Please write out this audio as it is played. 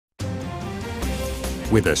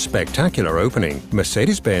With a spectacular opening,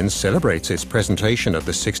 Mercedes-Benz celebrates its presentation at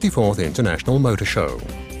the 64th International Motor Show.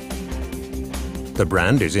 The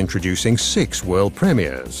brand is introducing 6 world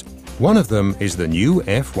premieres. One of them is the new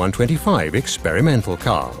F125 experimental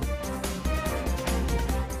car.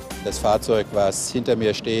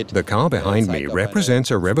 The car behind me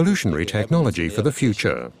represents a revolutionary technology for the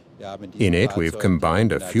future. In it, we've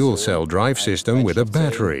combined a fuel cell drive system with a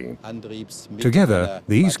battery. Together,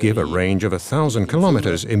 these give a range of 1,000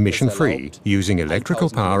 kilometers emission-free, using electrical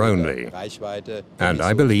power only. And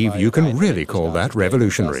I believe you can really call that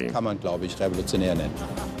revolutionary.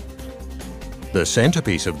 The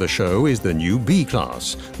centerpiece of the show is the new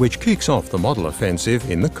B-Class, which kicks off the model offensive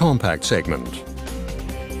in the compact segment.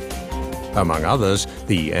 Among others,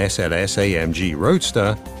 the SLS AMG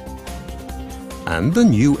Roadster and the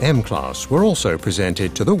new M-Class were also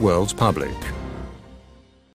presented to the world's public.